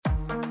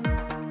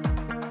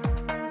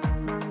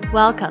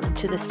Welcome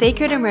to the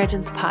Sacred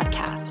Emergence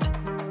Podcast.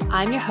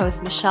 I'm your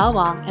host, Michelle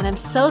Wong, and I'm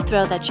so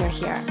thrilled that you're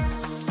here.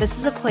 This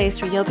is a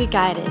place where you'll be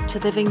guided to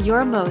living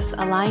your most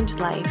aligned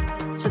life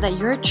so that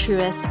your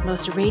truest,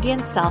 most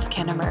radiant self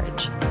can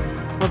emerge.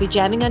 We'll be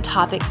jamming on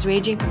topics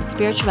ranging from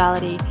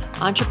spirituality,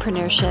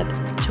 entrepreneurship,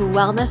 to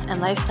wellness and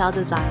lifestyle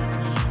design,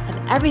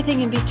 and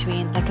everything in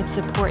between that can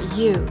support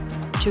you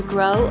to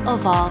grow,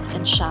 evolve,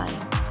 and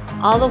shine,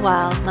 all the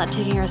while not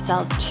taking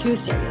ourselves too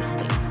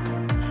seriously.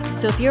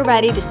 So if you're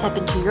ready to step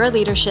into your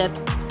leadership,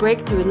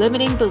 break through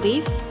limiting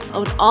beliefs,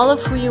 own all of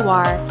who you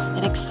are,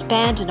 and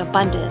expand in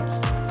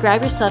abundance,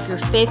 grab yourself your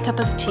faith cup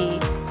of tea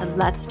and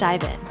let's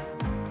dive in.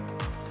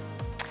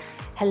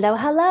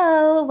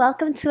 Hello.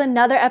 Welcome to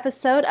another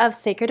episode of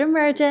Sacred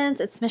Emergence.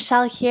 It's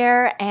Michelle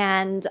here,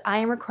 and I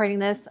am recording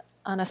this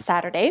on a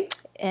Saturday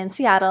in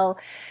Seattle.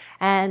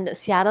 And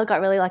Seattle got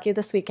really lucky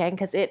this weekend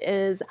because it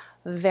is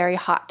very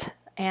hot.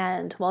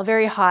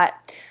 Very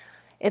hot.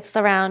 It's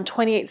around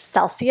 28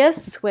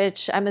 Celsius,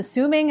 which I'm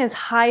assuming is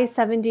high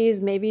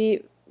 70s,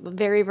 maybe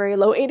very, very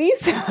low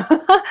 80s.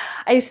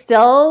 I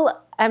still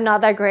am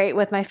not that great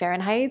with my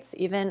Fahrenheit,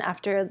 even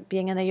after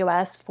being in the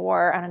US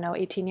for,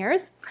 18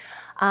 years.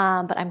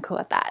 But I'm cool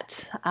with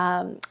that.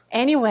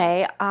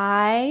 Anyway,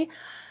 I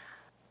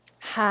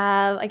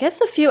have,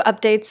 a few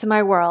updates in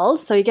my world.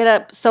 So you get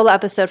a solo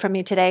episode from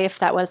me today if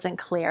that wasn't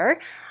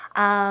clear.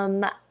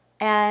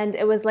 And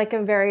it was like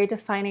a very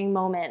defining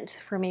moment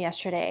for me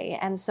yesterday.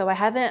 And so I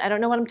don't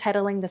know what I'm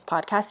titling this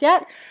podcast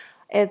yet.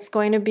 It's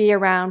going to be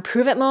around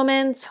prove it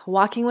moments,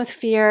 walking with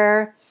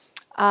fear,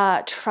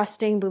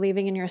 trusting,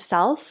 believing in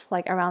yourself,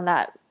 like around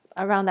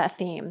that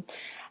theme.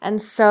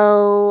 And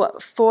so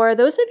for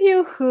those of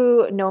you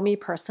who know me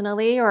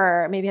personally,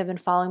 or maybe have been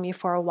following me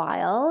for a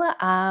while,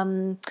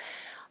 I'm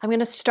going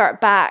to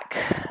start back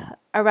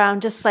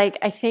around just I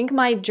think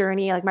my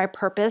journey, my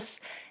purpose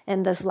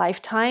in this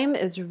lifetime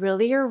is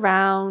really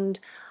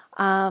around,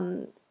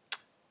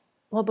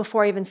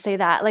 before I even say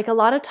that, a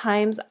lot of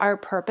times our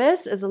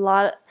purpose is a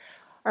lot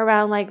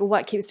around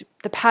what keeps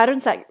the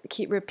patterns that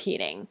keep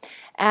repeating,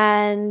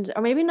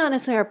 or maybe not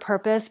necessarily our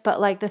purpose,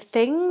 but the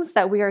things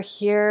that we are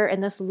here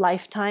in this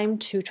lifetime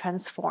to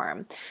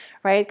transform,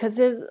 right? Because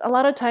there's a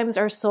lot of times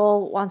our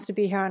soul wants to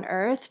be here on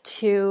earth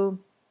to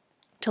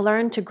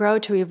learn, to grow,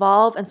 to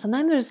evolve. And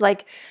sometimes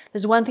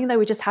there's one thing that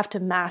we just have to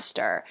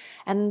master.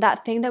 And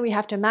that thing that we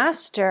have to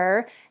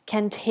master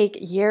can take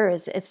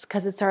years. It's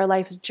because it's our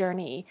life's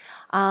journey.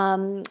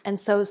 And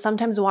so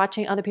sometimes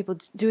watching other people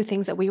do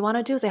things that we want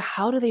to do is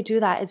how do they do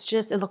that?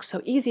 It looks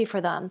so easy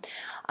for them.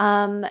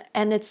 And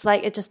it's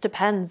it just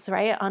depends,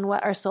 right, on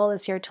what our soul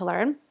is here to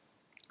learn.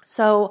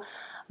 So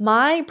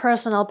my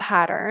personal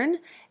pattern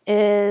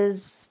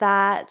is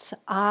that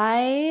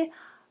I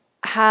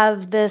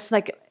have this,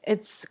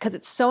 it's because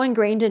it's so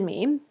ingrained in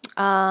me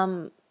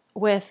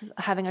with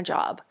having a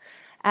job.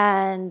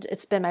 And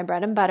it's been my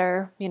bread and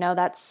butter.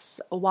 That's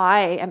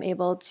why I'm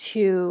able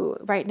to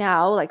right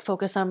now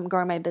focus on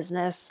growing my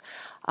business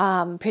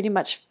pretty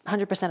much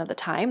 100% of the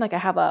time. I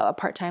have a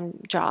part-time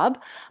job,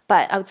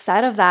 but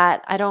outside of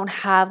that, I don't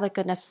have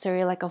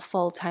necessarily a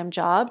full-time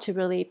job to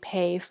really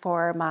pay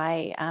for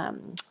my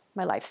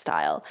my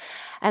lifestyle.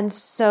 And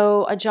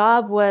so a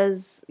job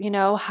was,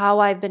 how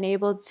I've been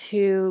able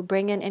to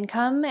bring in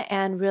income,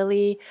 and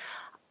really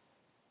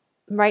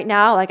right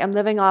now, I'm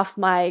living off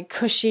my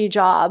cushy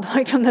job,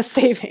 from the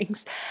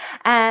savings.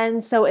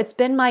 And so it's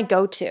been my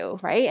go-to,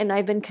 right? And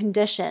I've been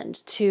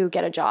conditioned to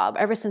get a job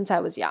ever since I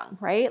was young,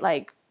 right?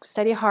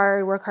 Study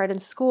hard, work hard in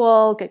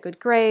school, get good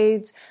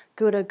grades,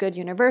 go to a good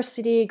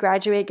university,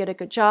 graduate, get a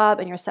good job,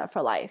 and you're set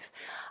for life.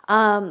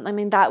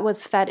 That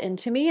was fed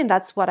into me, and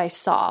that's what I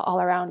saw all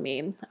around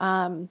me.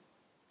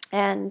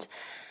 And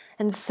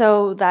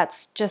so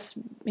that's just,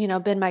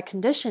 been my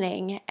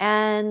conditioning.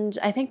 And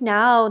I think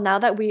now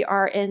that we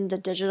are in the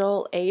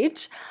digital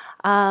age,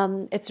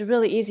 it's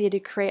really easy to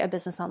create a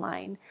business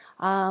online.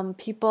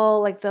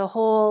 People the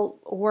whole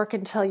work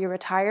until you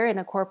retire in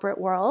a corporate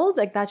world,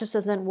 that just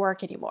doesn't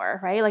work anymore,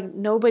 right?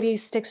 Nobody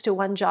sticks to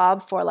one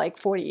job for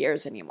 40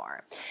 years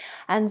anymore.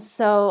 And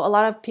so a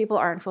lot of people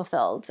aren't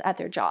fulfilled at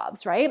their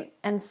jobs, right?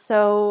 And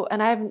so,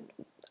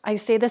 I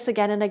say this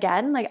again and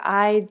again,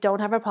 I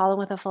don't have a problem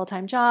with a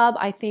full-time job.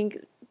 I think,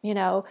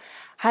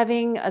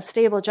 having a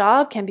stable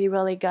job can be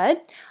really good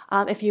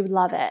if you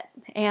love it.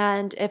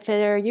 And if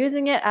they're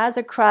using it as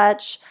a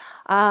crutch,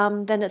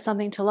 then it's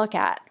something to look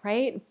at,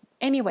 right?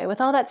 Anyway,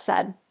 with all that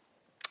said,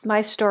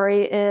 my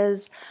story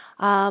is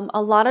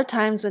a lot of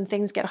times when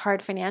things get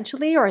hard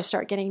financially or I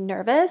start getting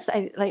nervous,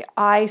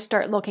 I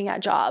start looking at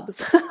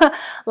jobs.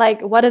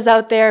 What is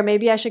out there?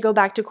 Maybe I should go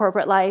back to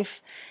corporate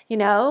life,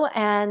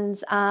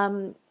 and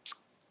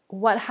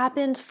what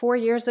happened 4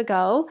 years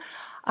ago,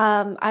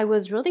 I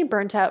was really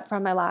burnt out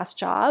from my last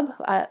job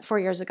 4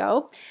 years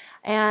ago,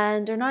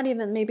 or not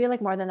even, maybe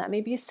more than that,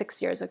 maybe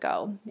 6 years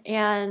ago.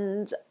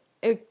 And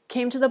it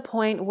came to the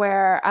point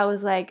where I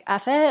was like,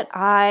 F it,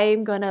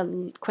 I'm going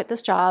to quit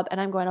this job and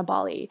I'm going to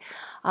Bali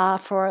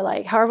for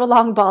like however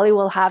long Bali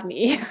will have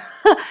me.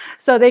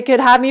 So they could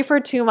have me for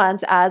 2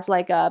 months as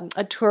like a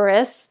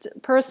tourist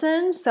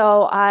person.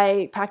 So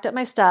I packed up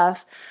my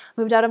stuff,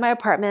 moved out of my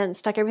apartment,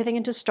 stuck everything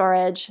into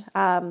storage.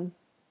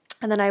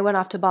 And then I went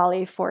off to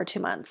Bali for 2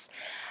 months.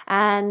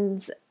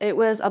 And it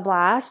was a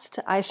blast.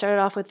 I started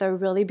off with a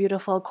really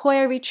beautiful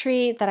Koya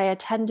retreat that I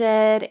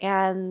attended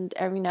and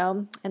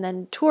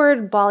then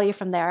toured Bali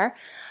from there.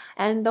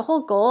 And the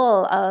whole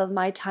goal of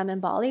my time in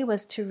Bali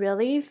was to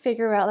really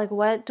figure out like,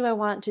 what do I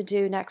want to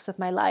do next with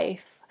my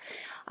life?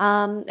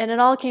 And it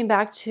all came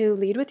back to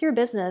lead with your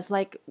business,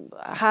 like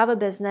have a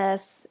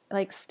business,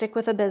 like stick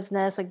with a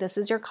business, like this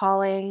is your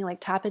calling, like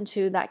tap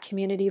into that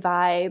community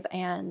vibe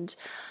and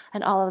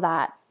all of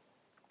that.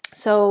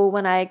 So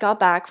when I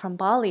got back from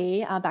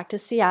Bali, back to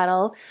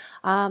Seattle,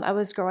 I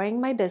was growing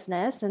my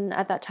business, and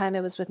at that time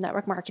it was with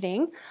network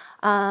marketing.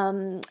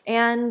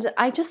 And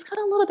I just got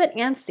a little bit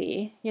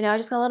antsy,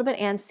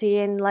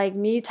 and like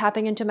me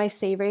tapping into my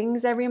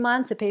savings every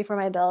month to pay for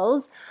my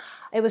bills.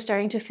 It was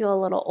starting to feel a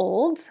little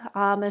old.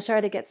 I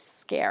started to get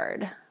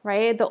scared,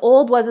 right? The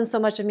old wasn't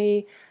so much of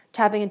me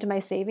tapping into my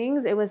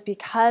savings. It was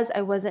because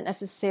I wasn't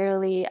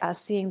necessarily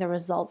seeing the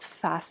results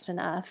fast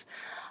enough.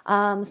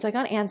 So I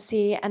got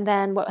antsy, and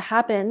then what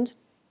happened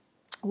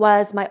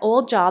was my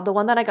old job, the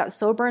one that I got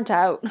so burnt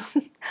out,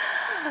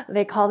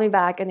 they called me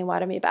back and they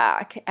wanted me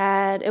back.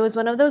 And it was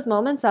one of those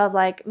moments of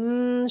like,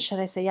 should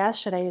I say yes?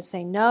 Should I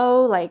say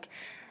no? Like,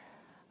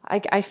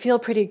 I feel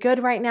pretty good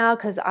right now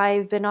because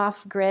I've been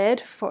off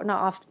grid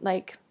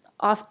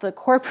off the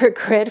corporate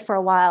grid for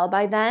a while.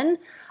 By then,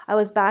 I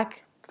was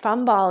back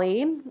from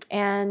Bali,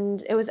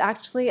 and it was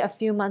actually a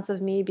few months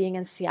of me being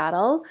in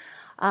Seattle.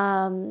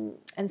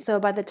 And so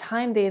by the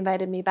time they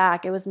invited me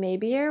back, it was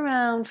maybe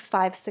around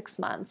 5-6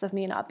 months of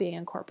me not being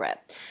in corporate.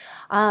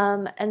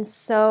 And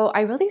so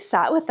I really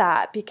sat with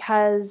that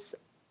because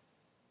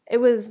it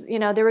was,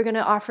 they were going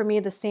to offer me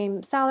the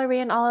same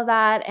salary and all of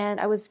that, and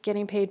I was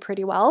getting paid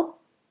pretty well.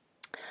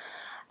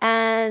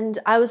 And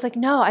I was like,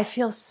 no, I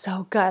feel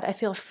so good. I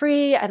feel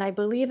free and I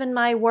believe in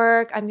my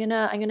work. I'm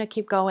gonna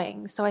keep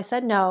going. So I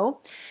said no,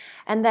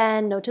 and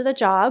then no to the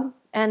job.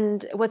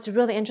 And what's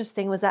really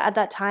interesting was that at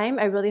that time,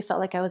 I really felt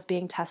like I was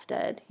being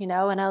tested, and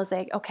I was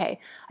like,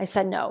 okay, I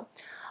said no.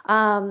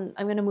 I'm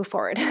going to move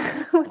forward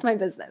with my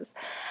business.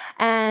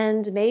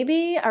 And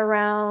maybe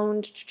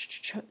around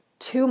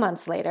 2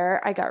 months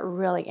later, I got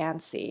really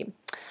antsy.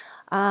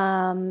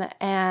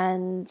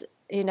 And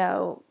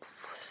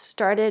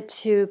started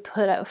to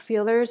put out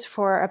feelers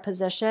for a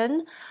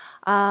position.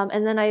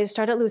 And then I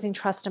started losing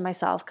trust in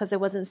myself because I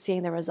wasn't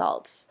seeing the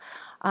results.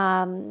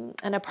 And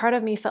a part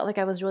of me felt like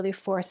I was really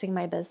forcing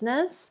my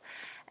business.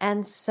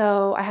 And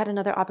so I had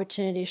another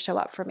opportunity show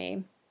up for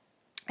me,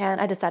 and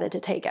I decided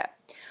to take it.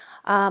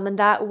 And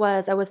I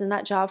was in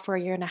that job for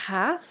 1.5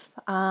 years.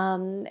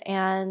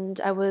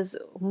 And I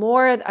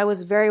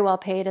was very well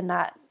paid in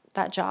that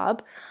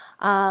job.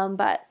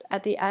 But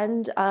at the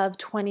end of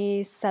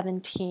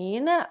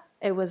 2017,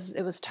 it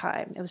was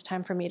time. It was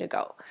time for me to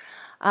go.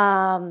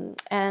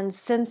 And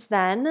since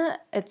then,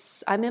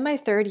 I'm in my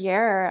third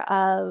year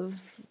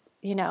of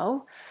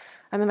not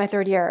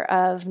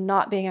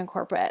being in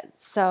corporate.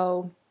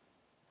 So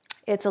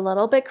it's a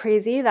little bit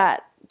crazy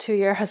that 2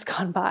 years has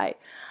gone by.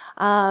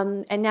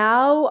 And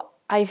now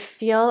I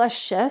feel a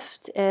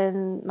shift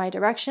in my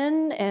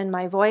direction, in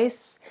my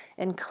voice,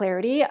 in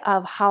clarity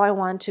of how I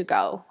want to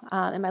go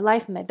in my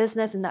life, in my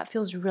business, and that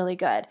feels really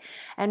good.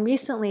 And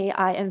recently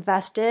I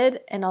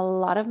invested in a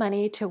lot of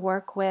money to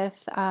work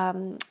with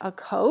a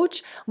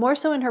coach, more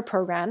so in her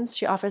programs.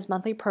 She offers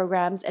monthly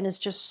programs and it's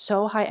just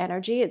so high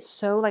energy. It's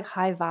so like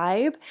high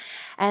vibe.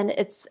 And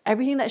it's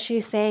everything that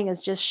she's saying is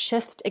just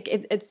shift.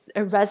 It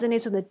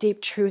resonates with the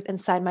deep truth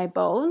inside my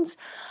bones.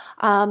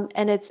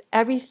 And it's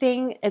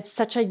everything, it's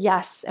such a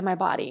yes in my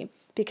body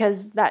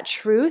because that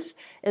truth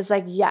is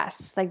like,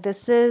 yes, like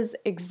this is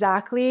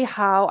exactly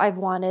how I've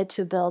wanted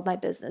to build my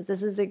business.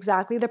 This is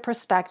exactly the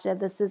perspective.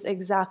 This is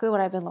exactly what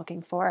I've been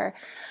looking for.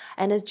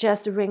 And it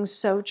just rings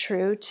so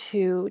true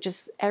to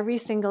just every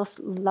single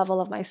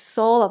level of my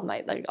soul, of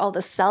my, like all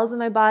the cells in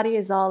my body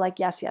is all like,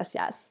 yes, yes,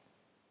 yes.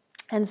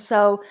 And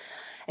so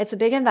it's a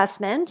big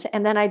investment.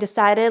 And then I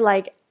decided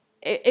like,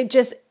 it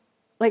just,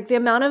 like the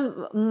amount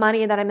of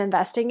money that I'm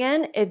investing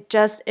in, it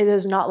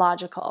is not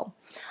logical.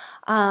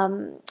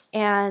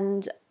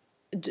 And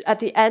at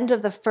the end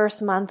of the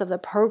first month of the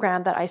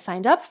program that I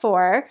signed up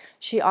for,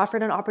 she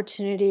offered an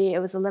opportunity. It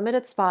was a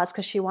limited spots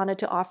because she wanted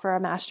to offer a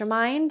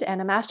mastermind.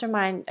 And a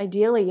mastermind,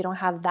 ideally, you don't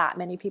have that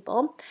many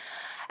people.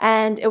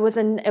 And it was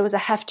a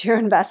heftier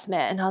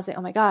investment. And I was like,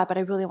 oh my God, but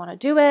I really want to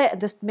do it.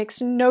 This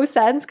makes no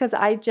sense because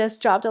I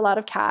just dropped a lot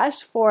of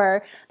cash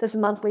for this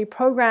monthly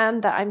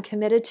program that I'm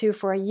committed to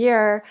for a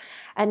year.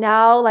 And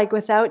now, like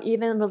without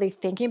even really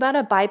thinking about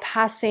it,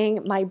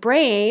 bypassing my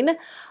brain,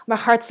 my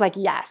heart's like,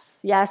 yes,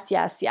 yes,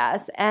 yes,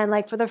 yes. And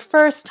like for the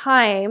first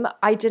time,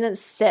 I didn't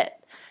sit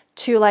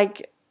to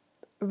like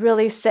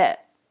really sit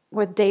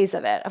with days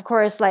of it. Of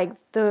course, like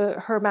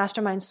her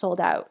mastermind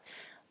sold out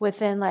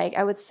within, like,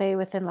 I would say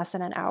within less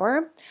than an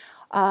hour.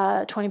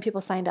 20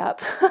 people signed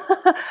up.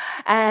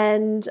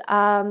 and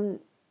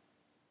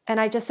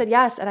I just said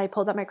yes. And I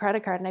pulled out my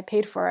credit card and I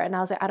paid for it. And I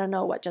was like, I don't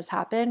know what just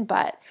happened,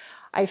 but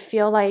I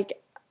feel like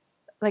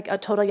a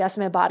total yes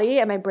in my body,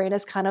 and my brain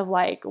is kind of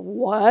like,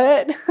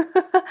 what?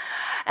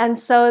 And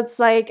so it's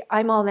like,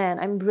 I'm all in.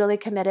 I'm really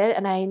committed.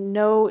 And I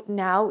know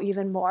now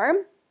even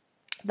more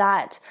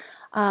that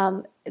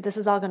this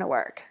is all going to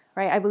work,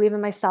 right? I believe in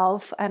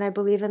myself, and I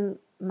believe in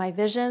my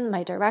vision,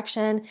 my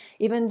direction,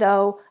 even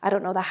though I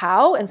don't know the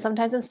how. And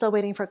sometimes I'm still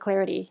waiting for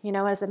clarity. You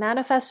know, as a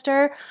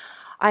manifester,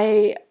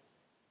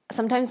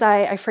 sometimes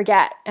I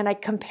forget, and I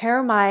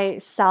compare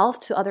myself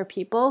to other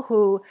people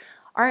who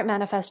aren't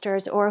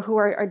manifestors, or who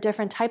are a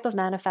different type of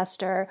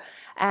manifester.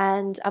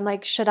 And I'm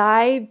like, should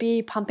I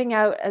be pumping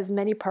out as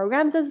many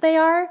programs as they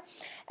are?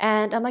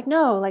 And I'm like,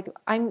 no, like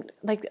I'm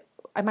like,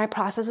 my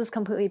process is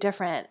completely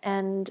different.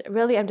 And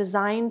really, I'm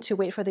designed to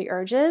wait for the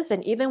urges.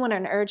 And even when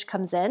an urge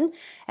comes in,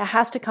 it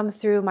has to come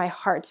through my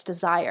heart's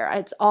desire.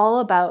 It's all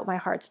about my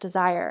heart's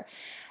desire.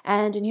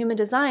 And in human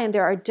design,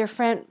 there are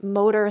different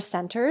motor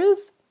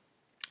centers,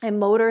 and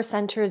motor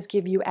centers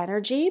give you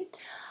energy.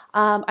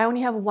 I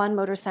only have one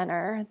motor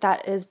center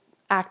that is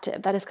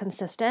active, that is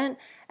consistent,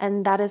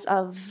 and that is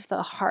of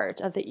the heart,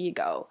 of the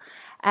ego.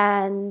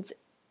 And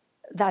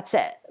that's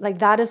it. Like,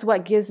 that is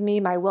what gives me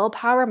my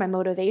willpower, my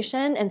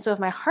motivation. And so if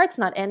my heart's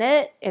not in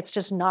it, it's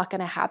just not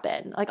going to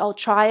happen. Like, I'll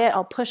try it,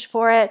 I'll push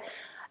for it,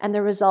 and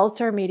the results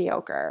are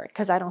mediocre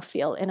because I don't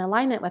feel in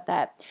alignment with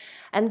it.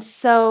 And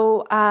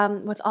so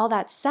with all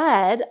that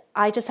said,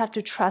 I just have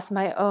to trust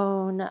my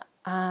own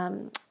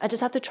path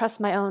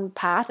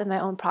and my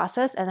own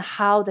process and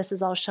how this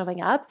is all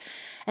showing up,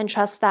 and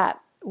trust that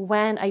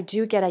when I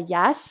do get a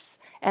yes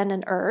and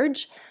an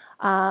urge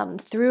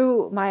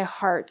through my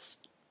heart's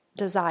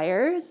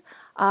desires,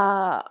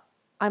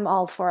 I'm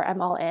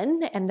all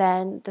in. And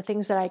then the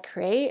things that I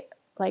create,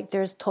 like,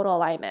 there's total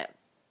alignment.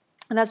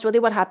 And that's really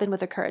what happened with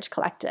the Courage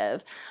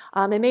Collective.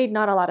 It made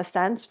not a lot of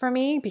sense for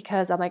me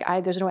because I'm like,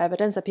 there's no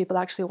evidence that people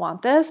actually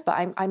want this,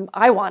 but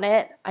I want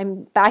it.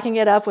 I'm backing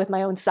it up with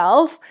my own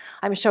self.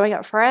 I'm showing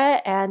up for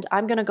it, and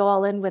I'm going to go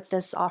all in with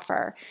this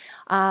offer.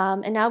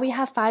 And now we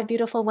have 5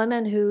 beautiful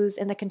women who's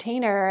in the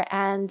container,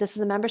 and this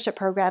is a membership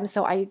program.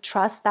 So I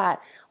trust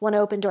that when I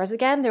open doors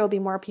again, there will be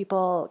more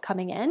people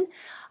coming in.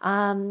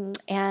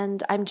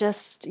 And I'm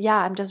just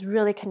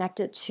really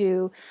connected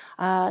to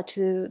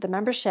the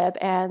membership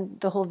and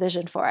the whole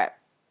vision for it.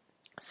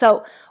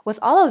 So with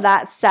all of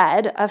that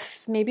said,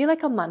 maybe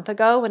like a month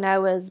ago, when I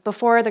was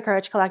before the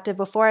Courage Collective,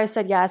 before I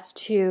said yes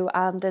to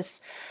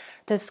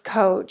this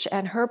coach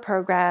and her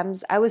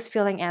programs, I was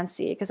feeling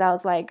antsy because I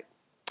was like,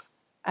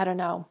 I don't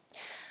know.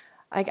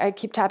 I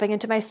keep tapping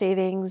into my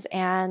savings,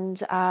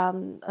 and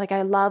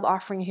I love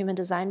offering human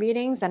design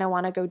readings, and I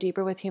want to go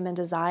deeper with human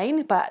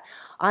design. But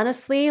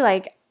honestly,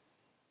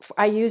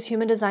 I use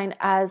human design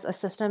as a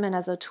system and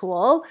as a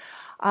tool.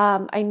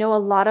 I know a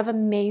lot of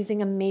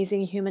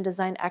amazing human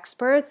design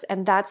experts,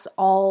 and that's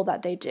all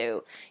that they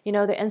do. You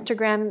know, their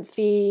Instagram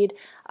feed,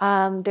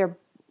 their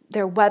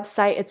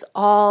website, it's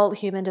all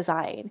human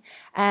design.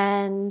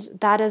 And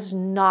that is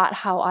not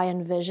how I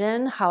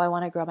envision how I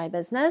want to grow my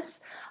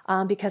business,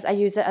 because I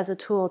use it as a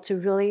tool to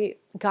really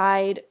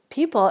guide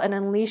people in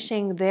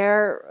unleashing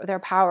their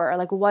power.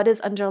 Like,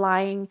 what's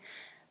underlying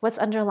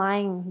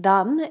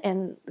them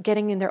and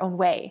getting in their own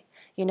way,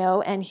 you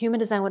know? And human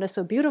design, what is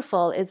so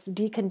beautiful, is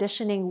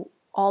deconditioning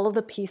all of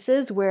the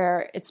pieces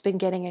where it's been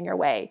getting in your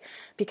way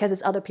because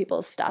it's other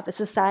people's stuff, it's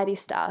society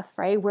stuff,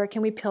 right? Where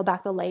can we peel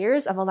back the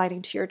layers of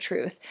aligning to your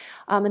truth?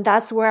 And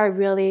that's where I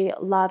really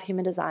love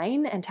human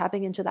design and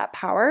tapping into that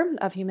power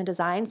of human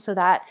design so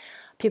that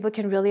people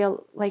can really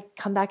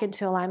come back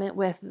into alignment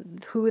with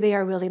who they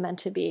are really meant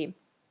to be.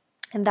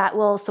 And that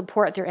will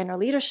support their inner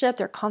leadership,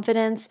 their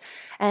confidence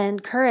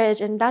and courage.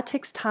 And that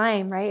takes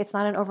time, right? It's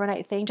not an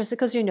overnight thing. Just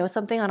because you know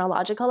something on a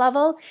logical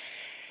level,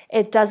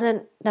 it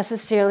doesn't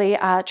necessarily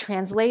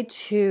translate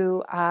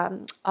to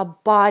a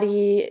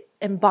body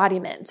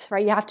embodiment,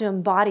 right? You have to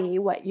embody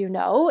what you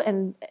know.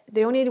 And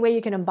the only way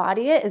you can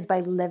embody it is by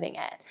living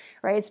it,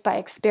 right? It's by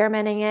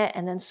experimenting it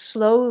and then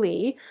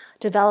slowly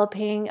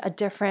developing a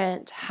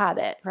different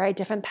habit, right?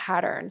 Different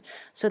pattern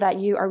so that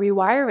you are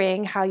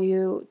rewiring how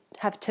you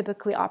have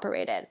typically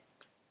operated.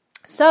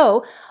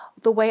 So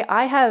the way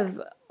I have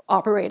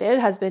operated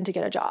has been to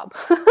get a job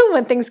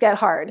when things get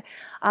hard,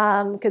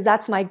 because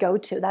that's my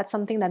go-to. That's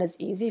something that is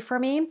easy for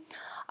me.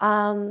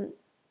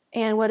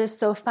 And what is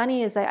so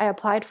funny is I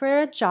applied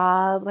for a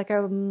job like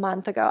a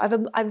month ago.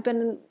 I've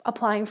been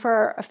applying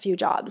for a few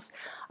jobs,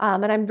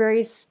 and I'm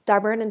very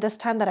stubborn in this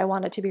time that I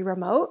want it to be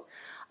remote.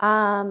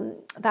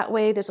 That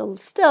way there's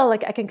still I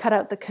can cut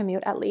out the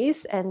commute at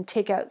least and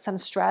take out some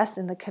stress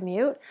in the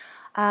commute.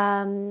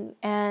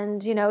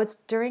 And you know, it's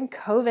during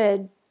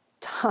COVID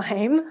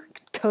time.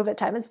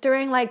 It's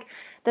during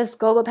this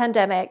global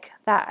pandemic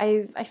that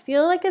I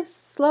feel like it's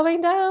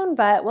slowing down,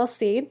 but we'll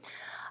see.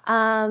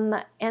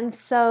 And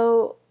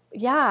so,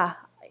 yeah,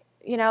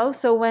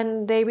 so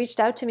when they reached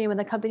out to me, when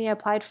the company I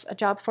applied for a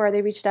job for,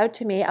 they reached out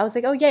to me, I was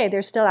like, oh, yay,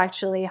 they're still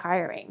actually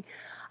hiring.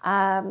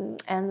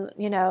 And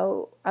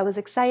I was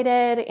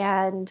excited,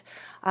 and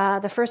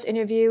the first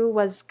interview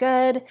was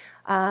good.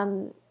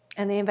 And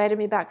they invited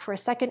me back for a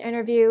second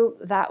interview.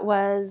 That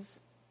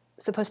was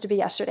supposed to be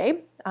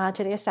yesterday.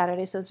 Today is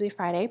Saturday, so it was supposed to be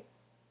Friday.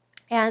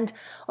 And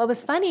what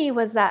was funny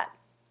was that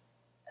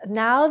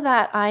now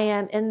that I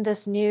am in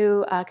this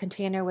new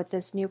container with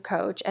this new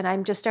coach, and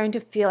I'm just starting to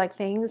feel like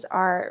things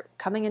are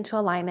coming into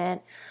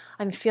alignment,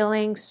 I'm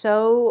feeling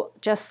so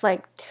just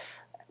like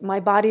my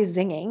body's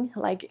zinging,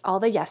 like all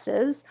the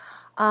yeses.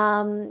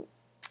 I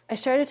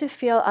started to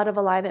feel out of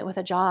alignment with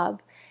a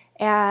job.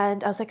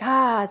 And I was like,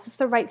 is this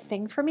the right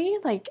thing for me?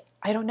 Like,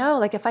 I don't know.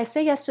 Like, if I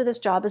say yes to this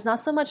job, it's not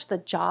so much the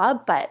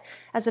job, but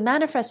as a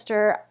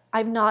manifester,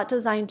 I'm not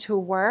designed to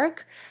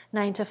work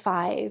 9 to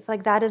 5.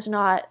 Like, that is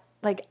not,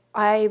 like,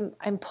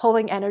 I'm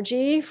pulling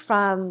energy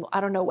from I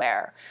don't know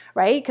where,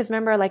 right? Because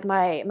remember, like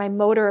my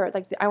motor,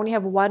 like I only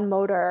have one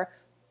motor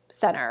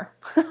center,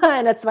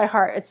 and it's my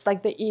heart. It's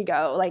like the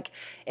ego, like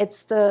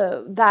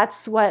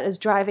that's what is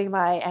driving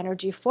my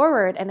energy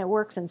forward, and it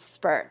works in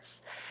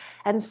spurts.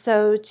 And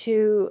so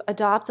to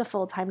adopt a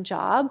full-time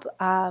job,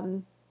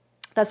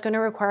 that's going to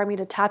require me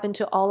to tap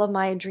into all of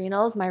my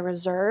adrenals, my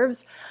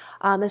reserves.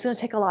 It's going to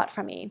take a lot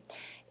from me.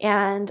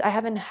 And I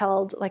haven't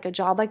held like a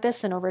job like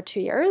this in over 2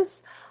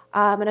 years.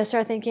 And I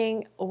started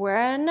thinking,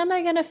 when am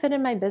I going to fit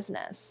in my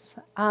business?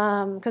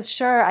 Because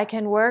sure, I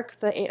can work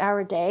the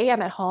 8-hour day.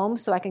 I'm at home,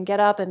 so I can get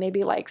up and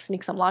maybe like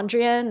sneak some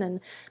laundry in and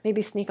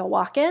maybe sneak a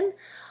walk in.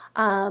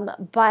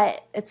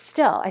 But I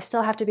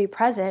still have to be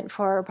present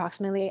for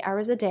approximately 8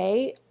 hours a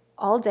day,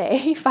 all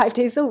day, 5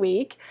 days a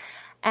week.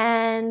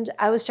 And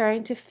I was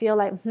starting to feel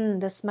like,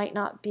 this might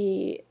not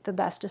be the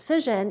best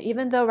decision,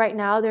 even though right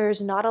now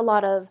there's not a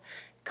lot of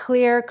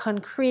clear,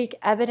 concrete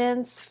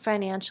evidence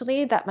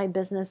financially that my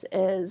business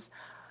is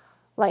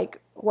like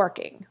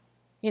working.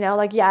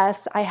 Like,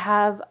 yes, I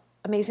have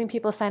amazing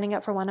people signing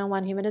up for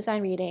one-on-one human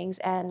design readings,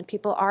 and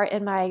people are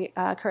in my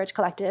Courage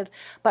Collective,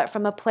 but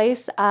from a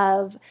place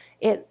of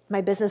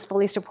my business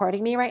fully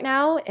supporting me right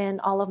now in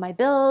all of my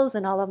bills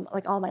and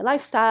all my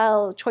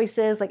lifestyle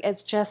choices, like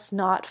it's just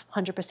not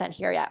 100%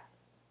 here yet.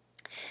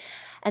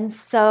 And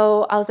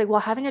so I was like,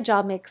 well, having a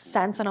job makes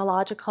sense on a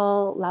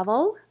logical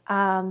level.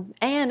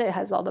 And it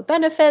has all the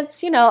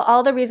benefits,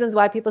 all the reasons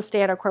why people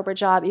stay at a corporate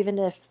job, even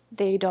if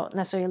they don't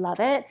necessarily love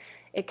it,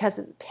 because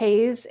it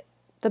pays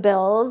the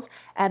bills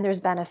and there's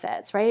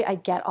benefits, right? I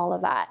get all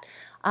of that.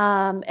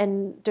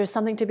 And there's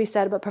something to be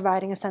said about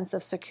providing a sense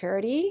of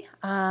security.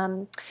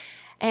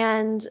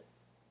 And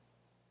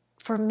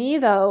for me,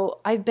 though,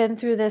 I've been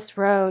through this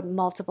road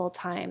multiple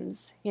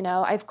times.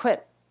 I've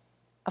quit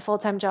a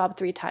full-time job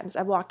 3 times.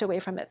 I've walked away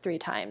from it 3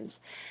 times.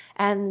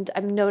 And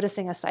I'm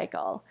noticing a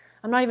cycle.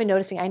 I'm not even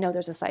noticing, I know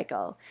there's a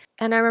cycle.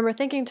 And I remember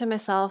thinking to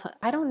myself,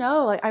 I don't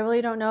know, like I really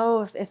don't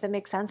know if it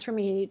makes sense for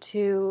me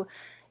to,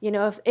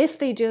 if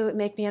they do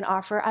make me an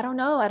offer, I don't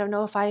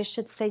know if I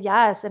should say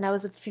yes. And I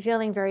was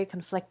feeling very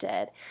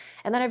conflicted.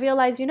 And then I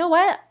realized, you know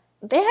what?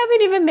 They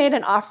haven't even made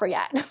an offer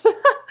yet.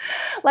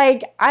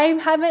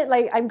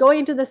 I'm going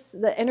into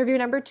the interview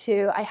number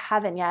 2. I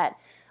haven't yet.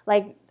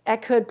 Like, I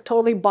could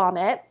totally bomb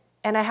it.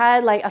 And I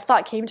had a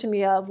thought came to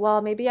me of,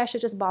 well, maybe I should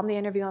just bomb the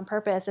interview on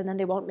purpose and then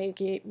they won't make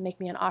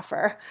me an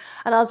offer.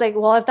 And I was like,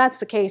 well, if that's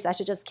the case, I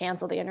should just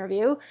cancel the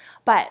interview.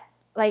 But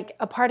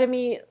a part of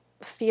me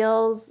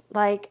feels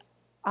like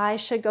I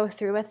should go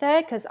through with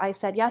it because I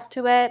said yes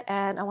to it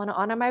and I want to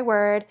honor my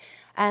word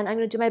and I'm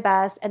going to do my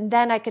best. And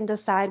then I can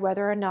decide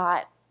whether or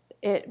not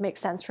it makes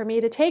sense for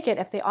me to take it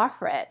if they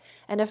offer it.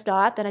 And if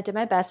not, then I did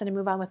my best and I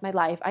move on with my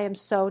life. I am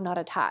so not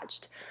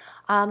attached.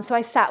 So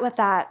I sat with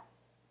that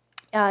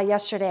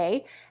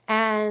yesterday,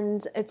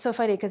 and it's so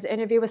funny because the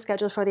interview was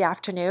scheduled for the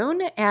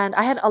afternoon, and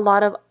I had a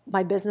lot of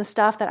my business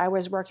stuff that I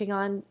was working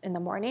on in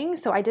the morning,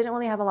 so I didn't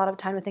really have a lot of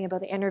time to think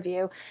about the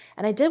interview,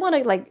 and I did want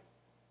to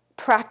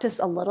practice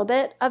a little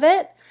bit of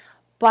it,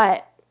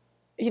 but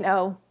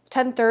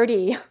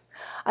 10:30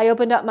 I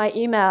opened up my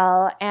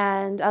email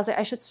and I was like,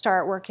 I should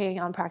start working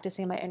on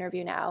practicing my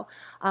interview now.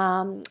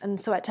 And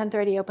so at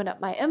 10:30 I opened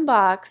up my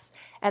inbox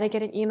and I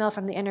get an email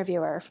from the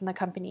interviewer from the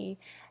company.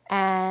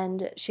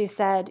 And she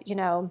said,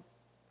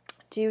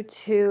 due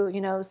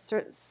to,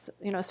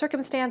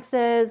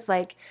 circumstances,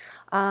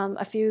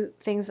 a few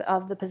things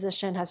of the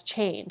position has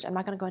changed. I'm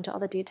not going to go into all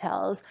the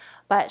details,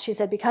 but she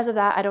said, because of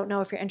that, I don't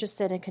know if you're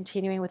interested in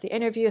continuing with the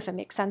interview. If it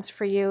makes sense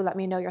for you, let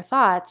me know your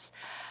thoughts.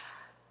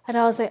 And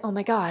I was like, oh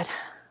my God,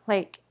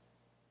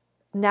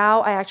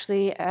 now I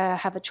actually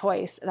have a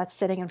choice that's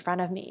sitting in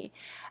front of me.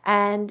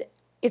 And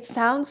it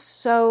sounds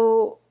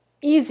so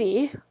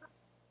easy.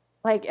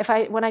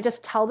 When I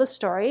just tell the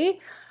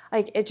story,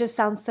 it just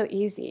sounds so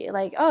easy.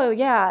 Oh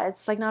yeah,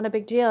 it's not a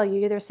big deal.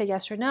 You either say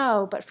yes or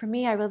no. But for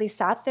me, I really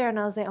sat there and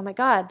I was like, oh my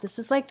God, this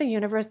is the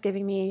universe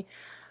giving me,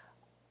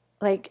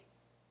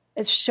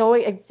 it's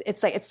showing,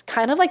 it's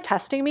kind of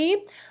testing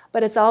me,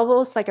 but it's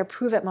almost like a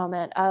prove it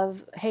moment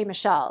of, hey,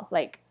 Michelle,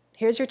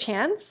 here's your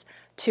chance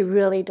to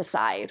really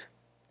decide.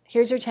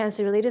 Here's your chance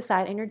to really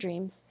decide in your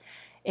dreams,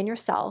 in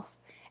yourself,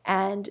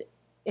 and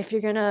if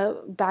you're going to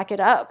back it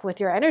up with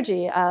your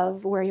energy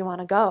of where you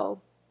want to go.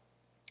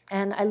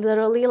 And I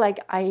literally,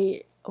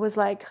 I was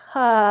like,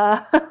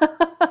 huh.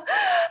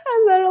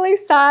 I literally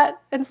sat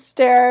and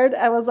stared.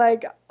 I was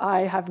like,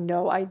 I have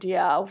no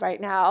idea right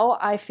now.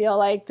 I feel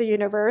like the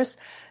universe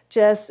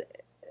just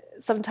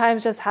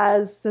sometimes just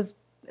has this,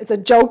 it's a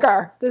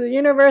joker. The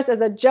universe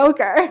is a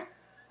joker.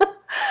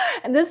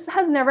 And this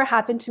has never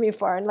happened to me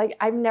before. And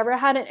I've never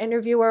had an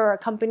interviewer or a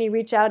company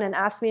reach out and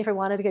ask me if I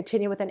wanted to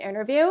continue with an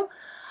interview.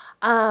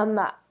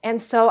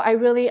 And so I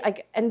really,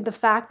 and the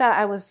fact that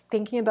I was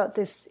thinking about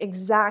this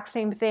exact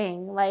same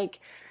thing,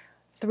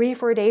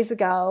 3-4 days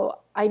ago,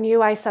 I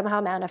knew I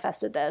somehow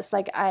manifested this.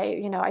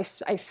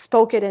 I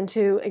spoke it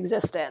into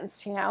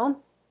existence,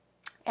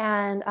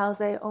 and I was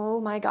like, oh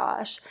my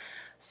gosh.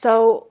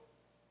 So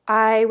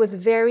I was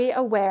very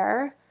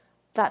aware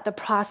that the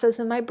process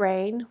in my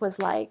brain was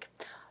like,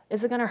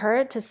 is it going to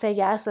hurt to say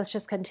yes? Let's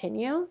just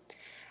continue.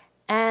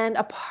 And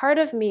a part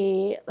of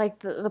me,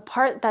 the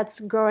part that's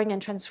growing and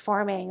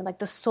transforming,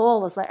 the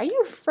soul was like, are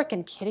you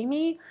freaking kidding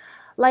me?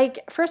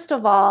 First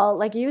of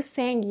all, you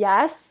saying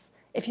yes,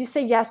 if you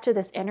say yes to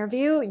this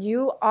interview,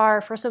 you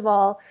are, first of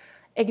all,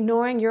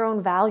 ignoring your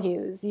own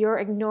values. You're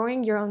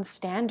ignoring your own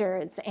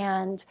standards.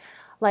 And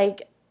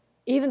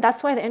even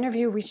that's why the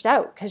interview reached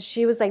out, because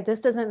she was like, this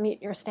doesn't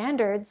meet your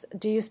standards.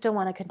 Do you still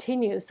want to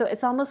continue? So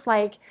it's almost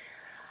like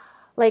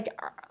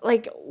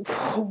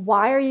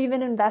why are you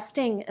even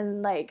investing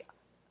in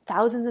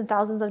thousands and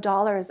thousands of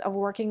dollars of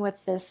working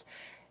with this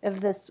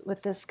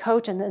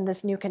coach and then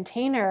this new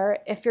container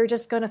if you're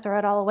just going to throw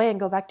it all away and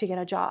go back to get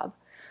a job?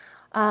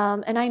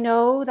 And I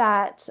know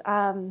that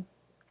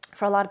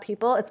for a lot of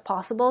people, it's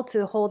possible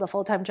to hold a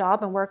full-time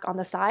job and work on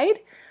the side.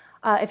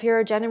 If you're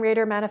a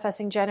generator,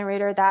 manifesting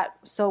generator, that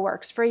so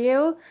works for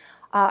you.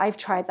 I've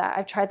tried that.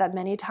 I've tried that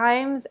many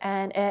times,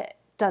 and it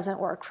doesn't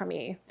work for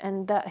me,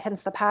 and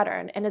hence the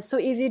pattern. And it's so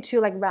easy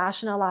to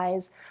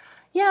rationalize,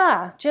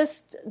 yeah,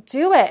 just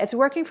do it. It's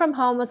working from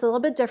home. It's a little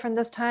bit different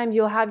this time.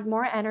 You'll have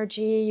more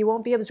energy. You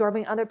won't be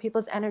absorbing other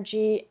people's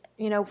energy,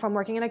 from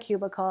working in a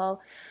cubicle.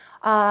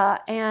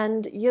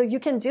 And you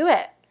can do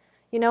it,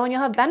 and you'll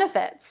have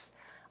benefits.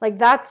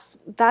 That's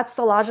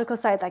the logical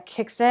side that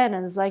kicks in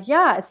and is like,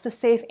 yeah, it's the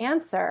safe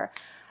answer.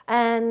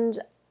 And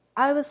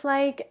I was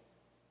like,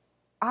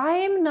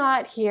 I'm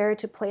not here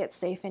to play it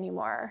safe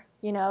anymore.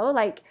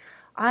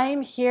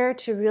 I'm here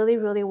to really,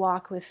 really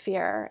walk with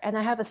fear. And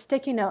I have a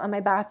sticky note on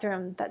my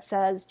bathroom that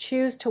says,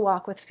 choose to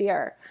walk with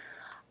fear.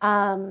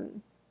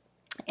 And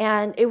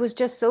it was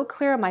just so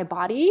clear in my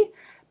body,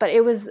 but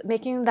it was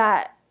sending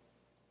that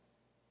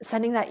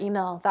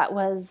email that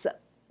was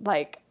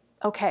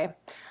okay.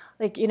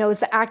 It was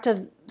the act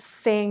of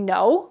saying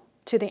no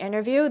to the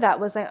interview that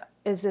was like,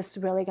 is this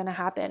really going to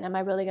happen? Am I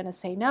really going to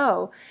say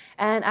no?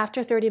 And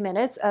after 30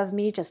 minutes of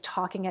me just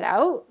talking it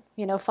out,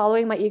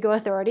 following my ego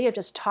authority of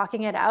just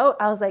talking it out,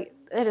 I was like,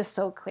 it is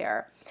so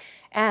clear.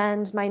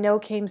 And my no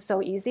came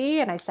so easy,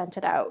 and I sent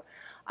it out.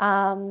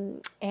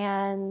 And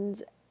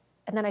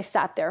then I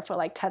sat there for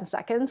 10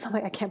 seconds. I'm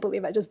like, I can't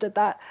believe I just did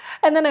that.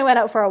 And then I went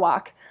out for a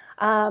walk.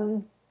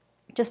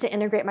 Just to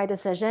integrate my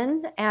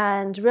decision.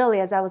 And really,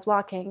 as I was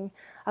walking,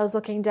 I was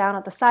looking down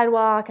at the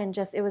sidewalk, and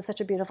it was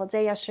such a beautiful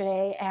day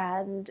yesterday.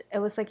 And it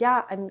was like,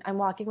 yeah, I'm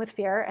walking with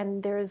fear,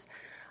 and there's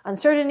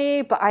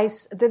uncertainty,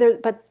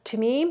 but to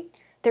me,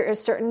 there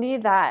is certainty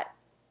that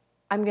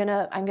I'm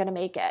gonna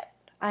make it,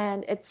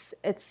 and it's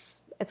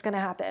gonna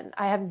happen.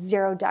 I have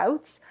zero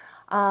doubts.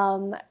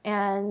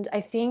 And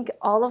I think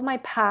all of my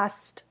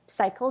past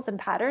cycles and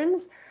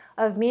patterns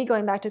of me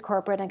going back to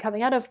corporate and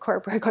coming out of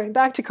corporate, going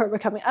back to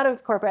corporate, coming out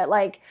of corporate,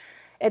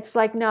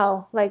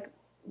 no,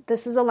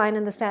 this is a line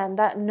in the sand.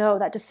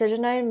 That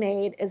decision I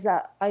made is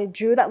that I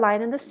drew that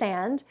line in the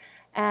sand,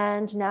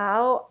 and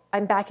now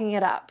I'm backing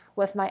it up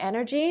with my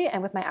energy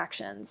and with my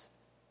actions.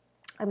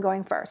 I'm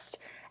going first.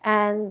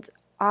 And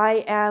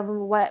I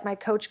am what my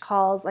coach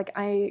calls,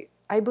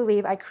 I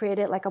believe I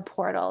created a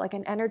portal,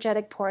 an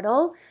energetic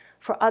portal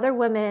for other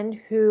women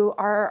who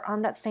are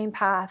on that same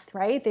path,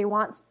 right? They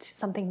want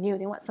something new.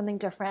 They want something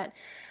different.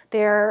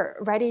 They're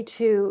ready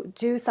to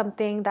do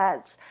something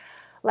that's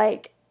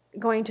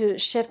going to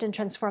shift and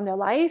transform their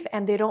life,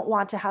 and they don't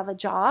want to have a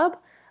job.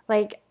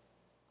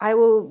 I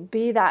will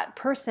be that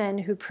person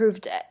who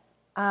proved it.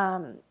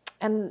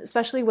 And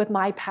especially with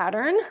my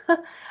pattern,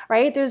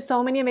 right? There's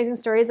so many amazing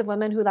stories of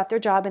women who left their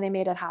job and they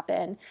made it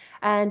happen.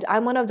 And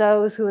I'm one of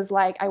those who is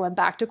I went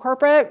back to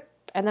corporate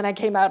and then I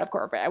came out of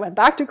corporate. I went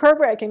back to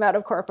corporate, I came out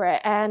of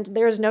corporate, and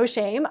there's no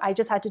shame. I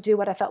just had to do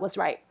what I felt was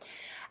right.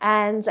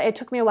 And it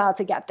took me a while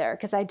to get there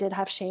because I did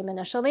have shame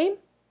initially.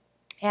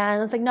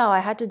 And it's no, I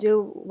had to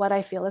do what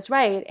I feel is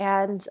right.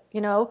 And,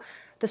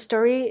 the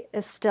story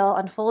is still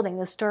unfolding.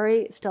 The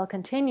story still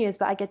continues,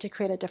 but I get to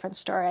create a different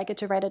story. I get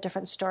to write a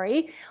different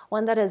story,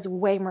 one that is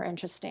way more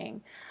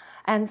interesting.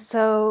 And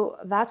so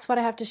that's what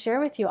I have to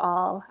share with you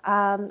all.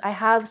 I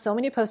have so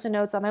many Post-it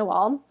notes on my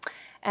wall,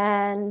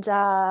 and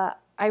I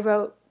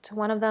wrote quote.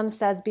 One of them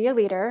says, be a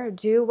leader,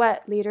 do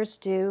what leaders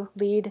do,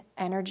 lead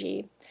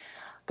energy.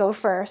 Go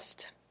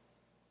first,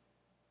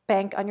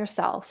 bank on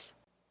yourself.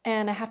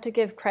 And I have to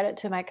give credit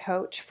to my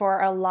coach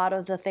for a lot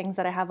of the things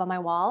that I have on my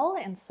wall.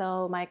 And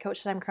so my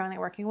coach that I'm currently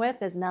working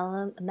with is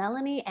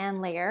Melanie Ann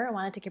Layer. I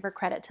wanted to give her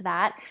credit to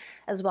that,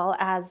 as well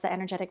as the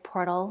energetic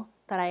portal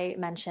that I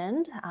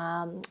mentioned.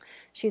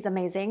 She's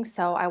amazing,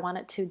 so I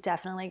wanted to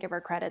definitely give her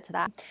credit to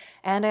that.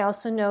 And I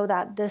also know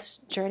that this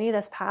journey,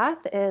 this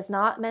path, is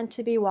not meant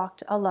to be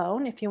walked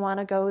alone. If you want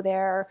to go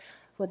there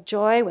with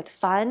joy, with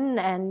fun,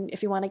 and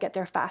if you want to get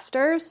there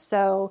faster.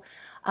 So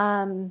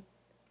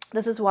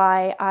this is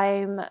why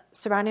I'm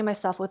surrounding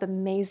myself with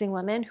amazing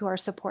women who are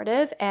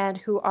supportive and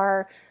who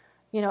are,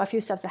 a few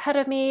steps ahead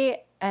of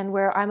me, and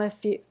where I'm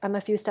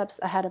a few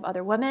steps ahead of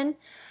other women.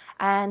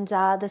 And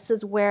this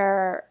is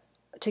where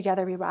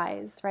together we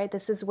rise, right?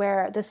 This is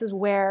where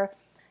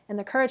in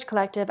the Courage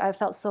Collective, I've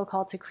felt so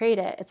called to create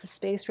it. It's a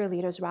space where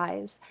leaders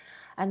rise.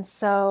 And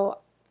so,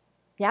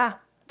 yeah,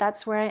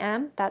 that's where I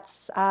am.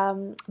 That's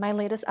my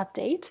latest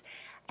update.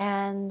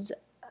 And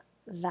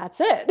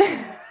that's it.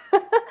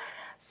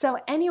 So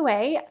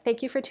anyway,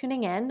 thank you for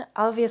tuning in.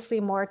 Obviously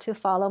more to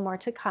follow, more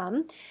to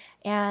come.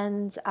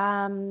 And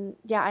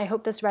I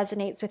hope this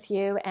resonates with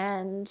you.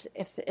 And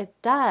if it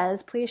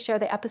does, please share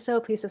the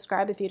episode. Please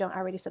subscribe if you don't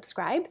already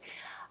subscribe.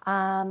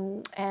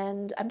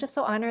 And I'm just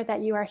so honored that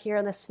you are here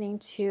listening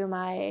to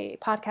my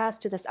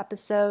podcast, to this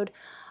episode.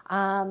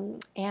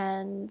 Thank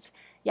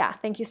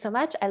you so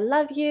much. I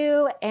love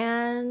you,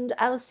 and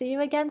I will see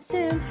you again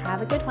soon.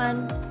 Have a good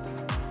one.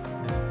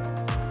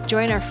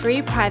 Join our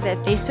free private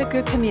Facebook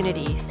group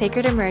community,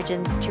 Sacred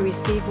Emergence, to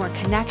receive more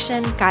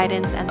connection,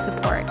 guidance, and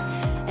support,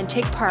 and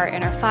take part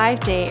in our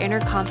 5-day Inner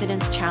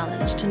Confidence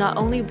Challenge to not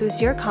only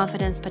boost your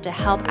confidence, but to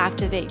help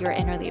activate your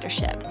inner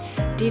leadership.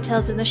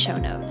 Details in the show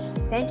notes.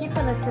 Thank you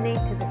for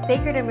listening to the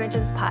Sacred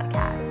Emergence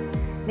podcast.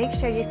 Make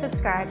sure you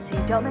subscribe so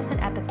you don't miss an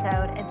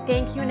episode, and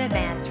thank you in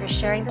advance for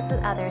sharing this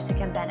with others who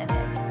can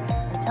benefit.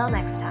 Until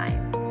next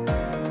time.